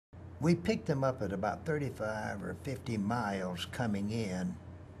We picked them up at about 35 or 50 miles coming in,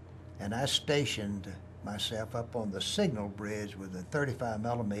 and I stationed myself up on the signal bridge with a 35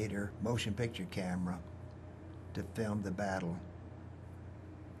 millimeter motion picture camera to film the battle.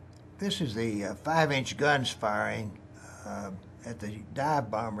 This is the 5-inch guns firing at the dive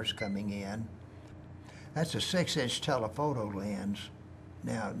bombers coming in. That's a 6-inch telephoto lens.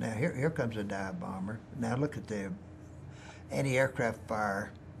 Now here comes a dive bomber. Now look at the anti-aircraft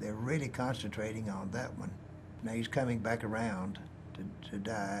fire. They're really concentrating on that one. Now he's coming back around to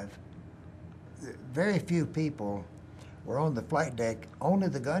dive. Very few people were on the flight deck, only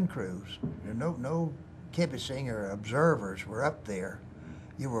the gun crews. No kibitzing or observers were up there.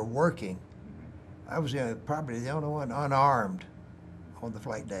 You were working. I was probably the only one unarmed on the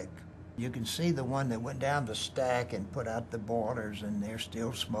flight deck. You can see the one that went down the stack and put out the boilers, and they're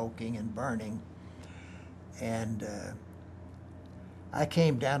still smoking and burning. And I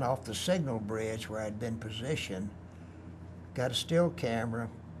came down off the signal bridge where I'd been positioned, got a still camera,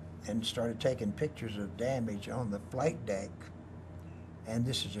 and started taking pictures of damage on the flight deck. And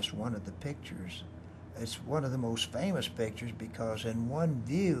this is just one of the pictures. It's one of the most famous pictures because in one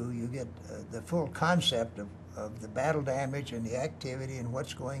view you get the full concept of the battle damage and the activity and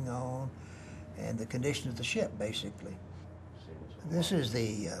what's going on and the condition of the ship, basically. This is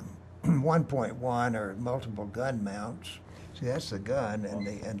the 1.1 or multiple gun mounts. See, that's the gun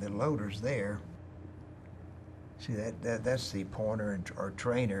and the loader's there. See, that's the pointer or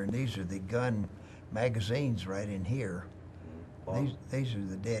trainer, and these are the gun magazines right in here. Wow. These are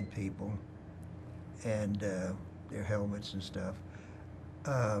the dead people, and their helmets and stuff.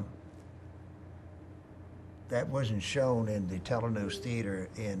 That wasn't shown in the Telenews Theater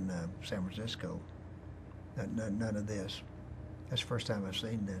in San Francisco. None of this. That's the first time I've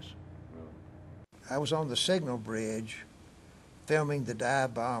seen this. I was on the signal bridge filming the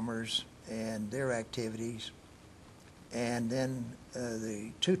dive bombers and their activities. And then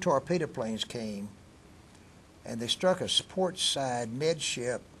the 2 torpedo planes came, and they struck a port side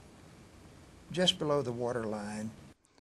midship just below the water line.